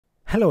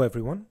Hello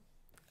everyone.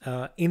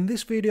 In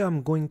this video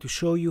I'm going to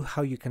show you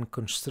how you can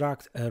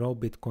construct a raw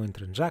Bitcoin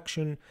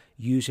transaction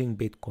using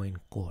Bitcoin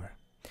Core.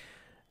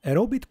 A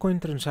raw Bitcoin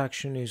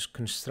transaction is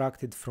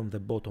constructed from the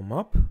bottom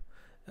up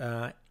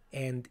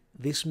and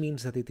this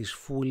means that it is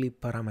fully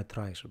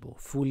parameterizable,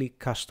 fully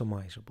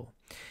customizable.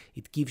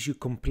 It gives you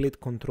complete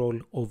control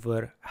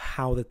over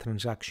how the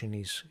transaction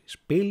is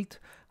built,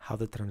 how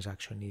the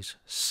transaction is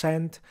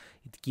sent.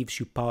 It gives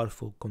you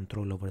powerful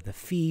control over the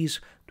fees,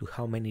 to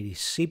how many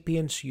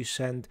recipients you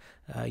send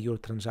your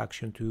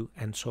transaction to,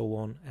 and so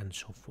on and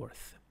so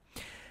forth.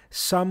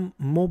 Some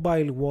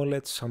mobile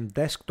wallets, some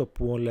desktop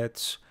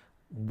wallets,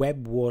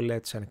 web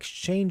wallets, and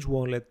exchange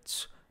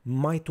wallets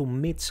might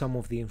omit some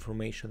of the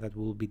information that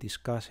we'll be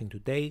discussing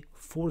today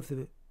for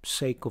the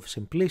sake of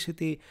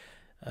simplicity.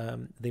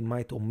 They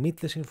might omit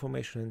this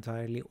information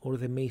entirely, or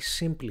they may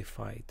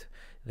simplify it.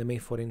 They may,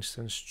 for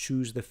instance,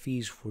 choose the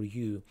fees for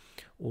you,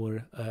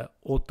 or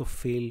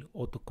autofill,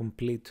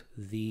 autocomplete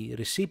the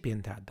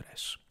recipient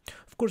address.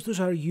 Of course, those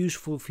are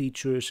useful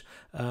features,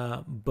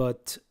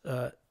 but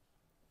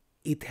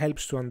it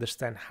helps to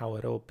understand how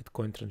a raw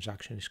Bitcoin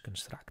transaction is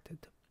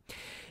constructed.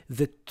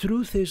 The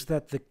truth is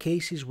that the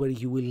cases where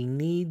you will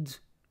need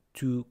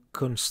to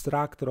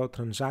construct raw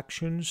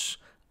transactions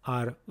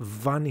are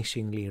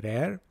vanishingly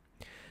rare.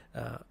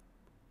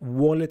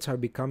 Wallets are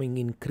becoming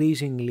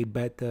increasingly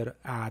better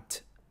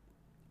at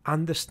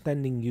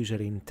understanding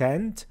user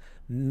intent,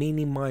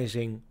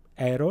 minimizing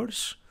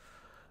errors,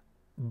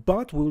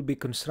 but we'll be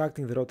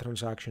constructing the raw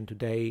transaction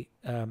today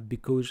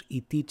because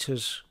it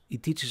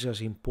teaches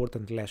us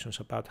important lessons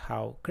about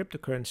how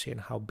cryptocurrency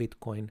and how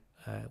Bitcoin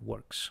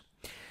works.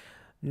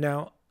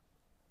 Now,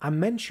 I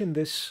mentioned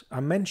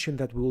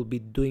that we will be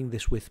doing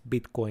this with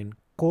Bitcoin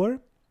Core.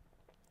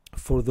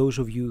 For those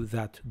of you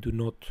that do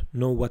not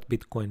know what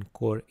Bitcoin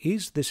Core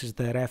is, this is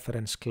the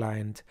reference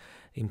client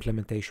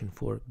implementation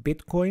for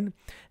Bitcoin.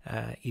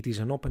 It is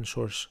an open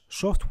source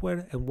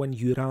software, and when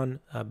you run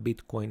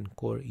Bitcoin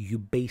Core, you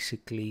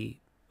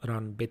basically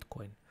run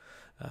Bitcoin.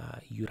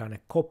 You run a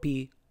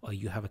copy, or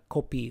you have a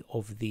copy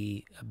of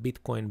the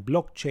Bitcoin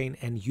blockchain,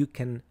 and you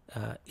can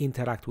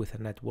interact with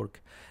a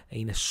network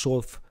in a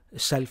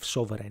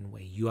self-sovereign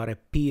way. You are a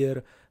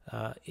peer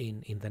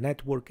in the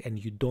network,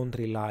 and you don't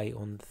rely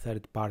on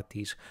third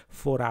parties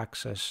for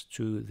access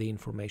to the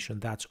information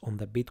that's on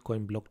the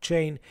Bitcoin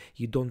blockchain.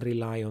 You don't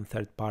rely on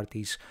third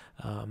parties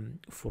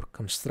for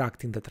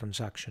constructing the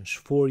transactions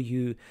for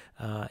you.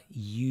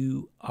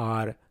 You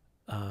are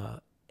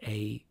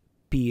a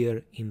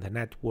peer in the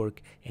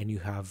network, and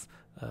you're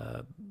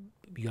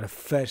a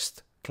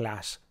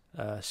first-class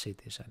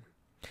citizen.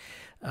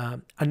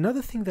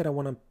 Another thing that I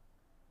want to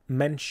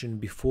mention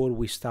before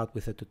we start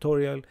with the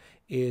tutorial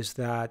is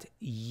that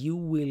you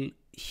will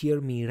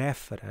hear me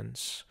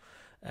reference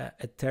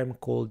a term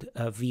called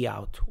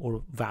vout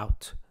or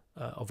vout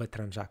of a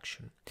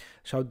transaction.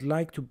 So I'd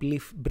like to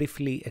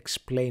briefly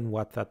explain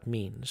what that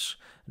means.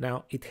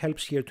 Now, it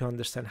helps here to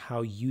understand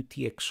how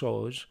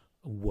UTXOs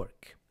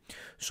work.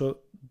 So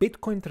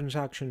Bitcoin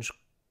transactions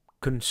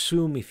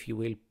consume, if you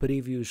will,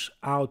 previous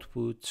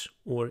outputs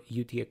or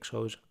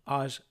UTXOs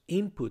as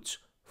inputs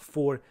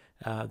for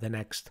the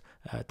next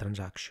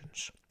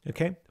transactions.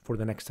 Okay, for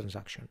the next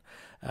transaction.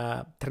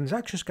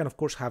 Transactions can, of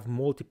course, have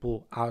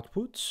multiple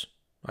outputs,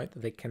 right?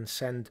 They can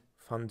send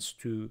funds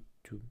to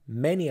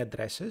many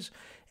addresses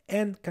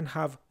and can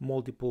have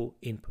multiple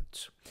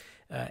inputs.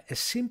 A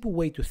simple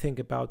way to think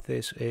about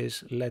this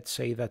is, let's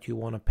say that you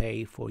want to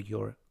pay for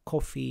your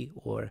coffee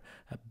or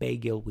a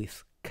bagel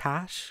with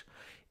cash,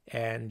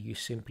 and you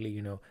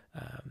simply,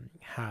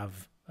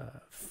 have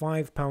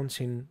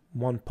 £5 in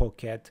one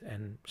pocket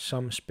and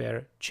some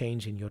spare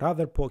change in your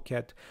other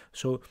pocket.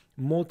 So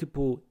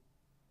multiple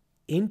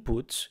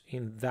inputs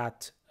in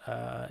that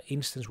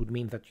instance would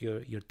mean that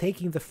you're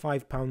taking the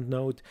 £5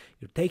 note,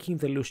 you're taking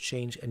the loose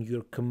change, and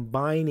you're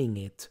combining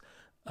it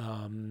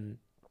and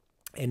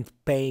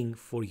paying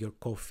for your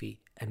coffee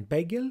and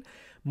bagel.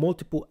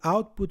 Multiple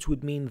outputs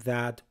would mean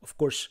that, of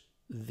course,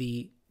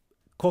 the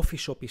coffee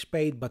shop is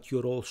paid, but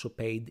you're also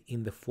paid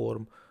in the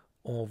form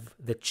of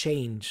the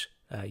change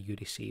you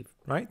receive,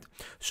 right?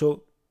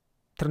 So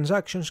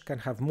transactions can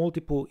have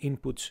multiple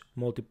inputs,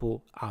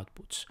 multiple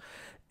outputs.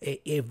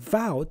 A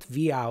vout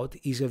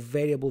is a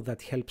variable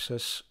that helps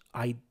us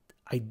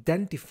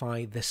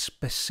identify the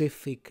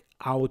specific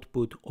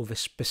output of a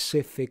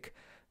specific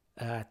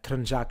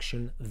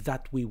transaction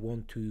that we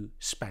want to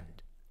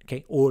spend,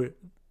 okay, or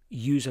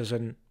use as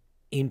an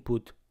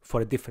input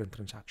for a different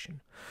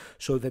transaction.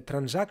 So the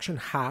transaction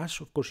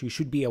hash, of course, you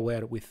should be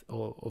aware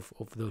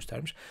of those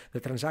terms. The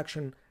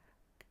transaction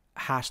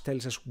hash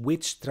tells us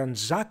which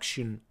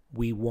transaction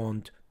we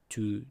want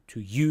to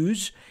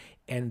use,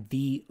 and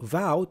the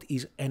vout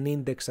is an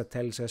index that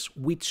tells us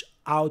which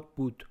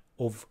output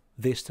of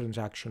this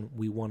transaction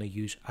we want to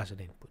use as an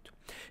input.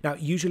 Now,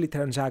 usually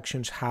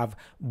transactions have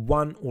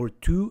one or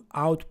two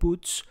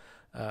outputs,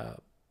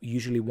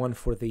 usually one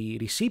for the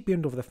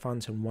recipient of the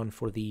funds and one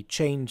for the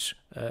change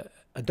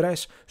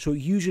address. So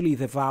usually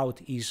the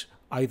vout is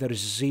either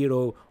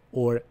 0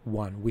 or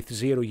 1, with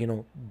 0, you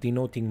know,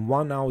 denoting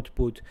one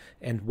output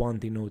and 1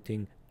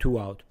 denoting two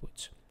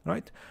outputs,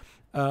 right?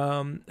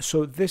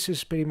 So this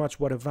is pretty much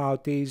what a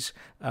Vault is.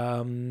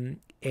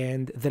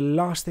 And the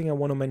last thing I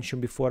want to mention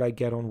before I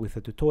get on with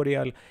the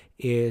tutorial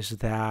is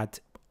that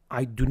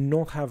I do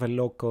not have a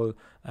local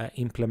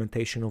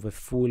implementation of a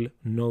full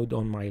node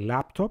on my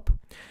laptop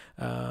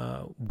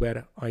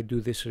where I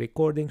do this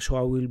recording, so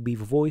I will be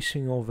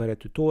voicing over a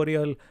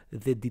tutorial,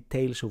 the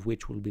details of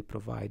which will be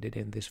provided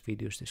in this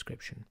video's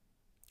description.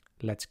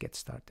 Let's get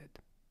started.